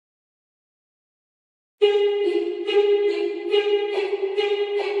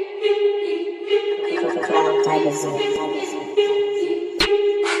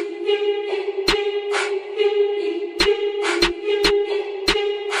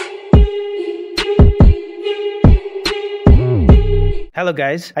Hello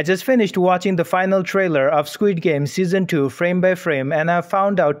guys, I just finished watching the final trailer of Squid Game Season 2 frame by frame and I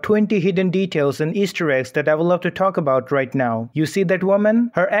found out 20 hidden details and Easter eggs that I would love to talk about right now. You see that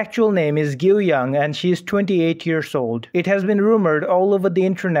woman? Her actual name is Gyu Young and she is 28 years old. It has been rumored all over the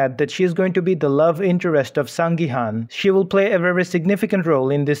internet that she is going to be the love interest of Sang Gi-han. She will play a very significant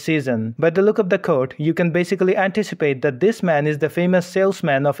role in this season. By the look of the coat, you can basically anticipate that this man is the famous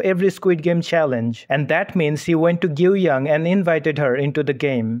salesman of every Squid Game challenge. And that means he went to Gyu Young and invited her into the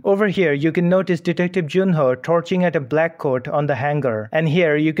game. Over here you can notice Detective Junho torching at a black coat on the hanger, and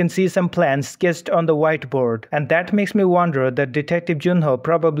here you can see some plans sketched on the whiteboard, and that makes me wonder that Detective Junho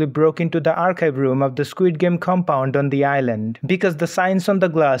probably broke into the archive room of the Squid Game compound on the island, because the signs on the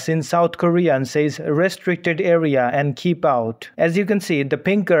glass in South Korean says restricted area and keep out. As you can see, the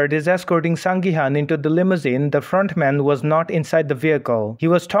pink guard is escorting Sang Gi-han into the limousine. The frontman was not inside the vehicle. He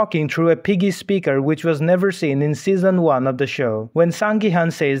was talking through a piggy speaker which was never seen in season 1 of the show. When Sang Gi-han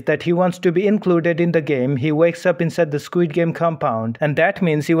says that he wants to be included in the game, he wakes up inside the Squid Game compound, and that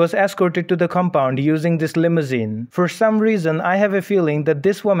means he was escorted to the compound using this limousine. For some reason, I have a feeling that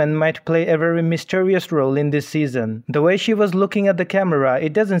this woman might play a very mysterious role in this season. The way she was looking at the camera,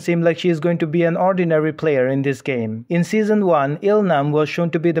 it doesn't seem like she is going to be an ordinary player in this game. In season 1, Il-nam was shown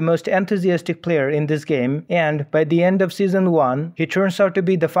to be the most enthusiastic player in this game, and by the end of season 1, he turns out to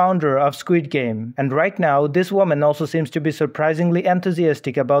be the founder of Squid Game. And right now, this woman also seems to be surprisingly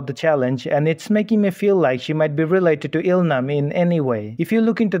enthusiastic about the challenge, and it's making me feel like she might be related to Il-nam in any way. If you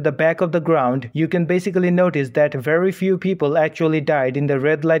look into the back of the ground, you can basically notice that very few people actually died in the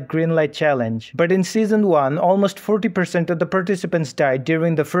red light green light challenge. But in season 1, almost 40% of the participants died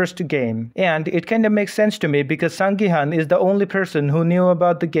during the first game. And it kinda makes sense to me because Sang Gi-han is the only person who knew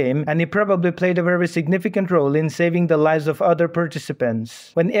about the game, and he probably played a very significant role in saving the lives of other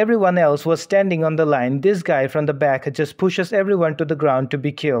participants. When everyone else was standing on the line, this guy from the back just pushes everyone to the ground to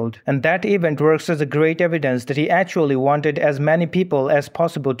be killed, and that event works as a great evidence that he actually wanted as many people as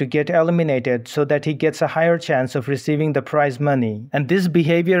possible to get eliminated so that he gets a higher chance of receiving the prize money. And this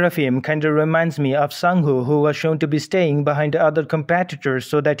behavior of him kinda reminds me of Sang-hoo, who was shown to be staying behind the other competitors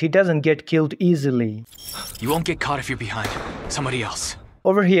so that he doesn't get killed easily. You won't get caught if you're behind. Somebody else.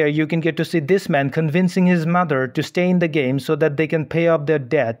 Over here, you can get to see this man convincing his mother to stay in the game so that they can pay off their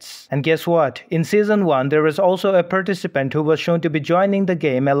debts. And guess what? In season 1, there was also a participant who was shown to be joining the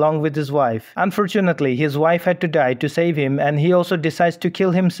game along with his wife. Unfortunately, his wife had to die to save him, and he also decides to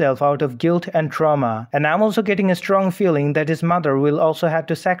kill himself out of guilt and trauma. And I'm also getting a strong feeling that his mother will also have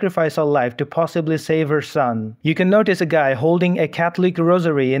to sacrifice her life to possibly save her son. You can notice a guy holding a Catholic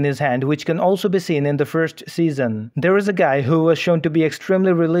rosary in his hand, which can also be seen in the first season. There is a guy who was shown to be extremely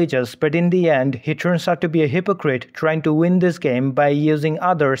religious, but in the end, he turns out to be a hypocrite trying to win this game by using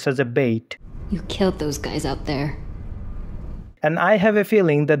others as a bait. You killed those guys out there. And I have a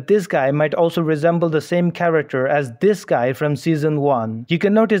feeling that this guy might also resemble the same character as this guy from season 1. You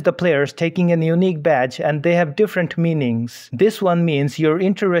can notice the players taking a unique badge and they have different meanings. This one means you're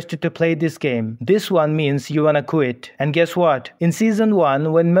interested to play this game. This one means you wanna quit. And guess what? In season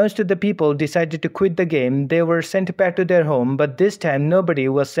 1, when most of the people decided to quit the game, they were sent back to their home, but this time nobody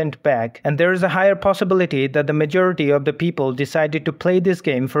was sent back. And there is a higher possibility that the majority of the people decided to play this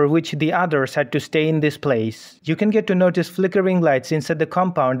game for which the others had to stay in this place. You can get to notice flickering lights inside the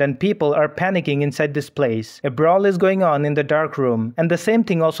compound and people are panicking inside this place. A brawl is going on in the dark room, and the same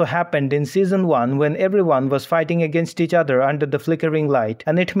thing also happened in season 1 when everyone was fighting against each other under the flickering light,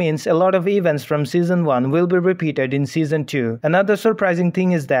 and it means a lot of events from season 1 will be repeated in season 2. Another surprising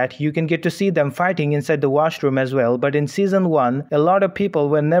thing is that you can get to see them fighting inside the washroom as well, but in season 1 a lot of people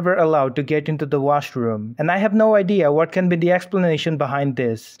were never allowed to get into the washroom, and I have no idea what can be the explanation behind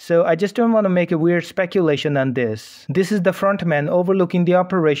this, so I just don't want to make a weird speculation on this. This is the frontman overlooking the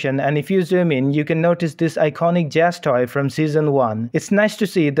operation, and if you zoom in, you can notice this iconic jazz toy from season 1. It's nice to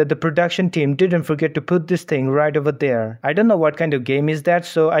see that the production team didn't forget to put this thing right over there. I don't know what kind of game is that,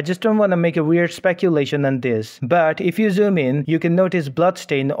 so I just don't want to make a weird speculation on this. But if you zoom in, you can notice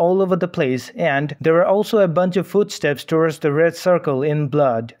bloodstain all over the place, and there are also a bunch of footsteps towards the red circle in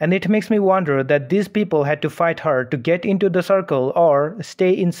blood. And it makes me wonder that these people had to fight hard to get into the circle or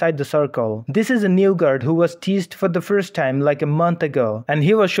stay inside the circle. This is a new guard who was teased for the first time like a month ago, and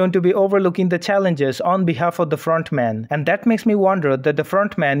he was shown to be overlooking the challenges on behalf of the frontman. And that makes me wonder that the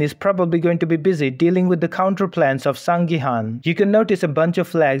frontman is probably going to be busy dealing with the counter plans of Sang-gi-han. You can notice a bunch of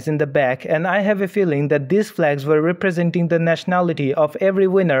flags in the back, and I have a feeling that these flags were representing the nationality of every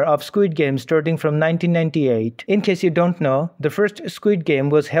winner of Squid Game starting from 1998. In case you don't know, the first Squid Game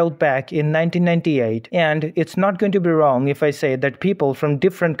was held back in 1998, and it's not going to be wrong if I say that people from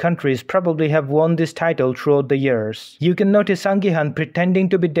different countries probably have won this title throughout the years. You can notice Sang-gi-han pretending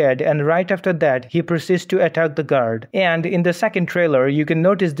to be dead, and right after that he proceeds to attack the guard. And in the second trailer you can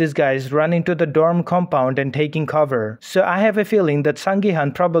notice these guys running to the dorm compound and taking cover. So I have a feeling that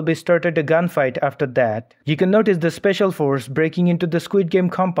Sang-gi-han probably started a gunfight after that. You can notice the special force breaking into the Squid Game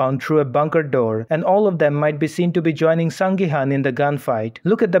compound through a bunker door, and all of them might be seen to be joining Sang-gi-han in the gunfight.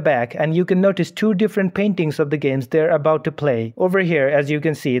 Look at the back and you can notice two different paintings of the games they're about to play. Over here, as you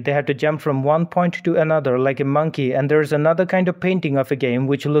can see, they have to jump from one point to another like a monkey, and there's another kind of painting of a game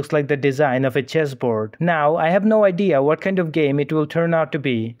which looks like the design of a chessboard. Now, I have no idea what kind of game it will turn out to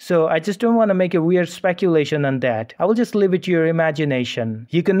be, so I just don't want to make a weird speculation on that. I will just leave it to your imagination.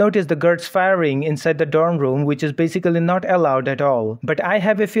 You can notice the guards firing inside the dorm room, which is basically not allowed at all. But I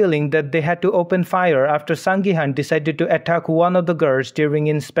have a feeling that they had to open fire after Sang-gi-han decided to attack one of the guards during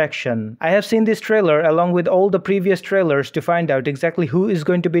inspection. I have seen this trailer along with all the previous trailers to find out exactly who is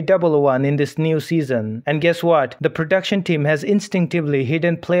going to be 001 in this new season. And guess what? The production team has instinctively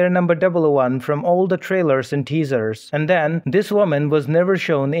hidden player number 001 from all the trailers and teasers. And then, this woman was never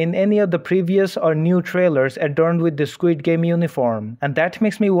shown in any of the previous or new trailers adorned with the Squid Game uniform. And that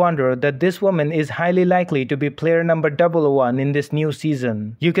makes me wonder that this woman is highly likely to be player number 001 in this new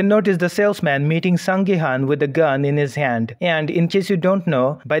season. You can notice the salesman meeting Sang-gi-han with a gun in his hand. And in case you don't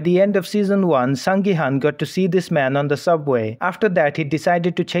know, by the end of season 1, Sang-gi-han got to see this man on the subway. After that, he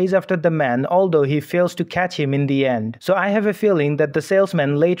decided to chase after the man, although he fails to catch him in the end. So I have a feeling that the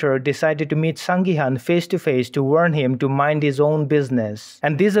salesman later decided to meet Sang-gi-han face to face to warn him to mind his own business.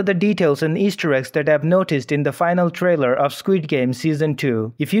 And these are the details and Easter eggs that I've noticed in the final trailer of Squid Game Season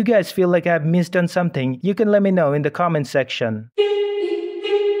 2. If you guys feel like I've missed on something, you can let me know in the comment section.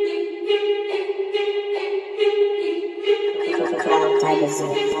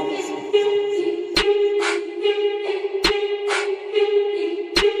 Magazine.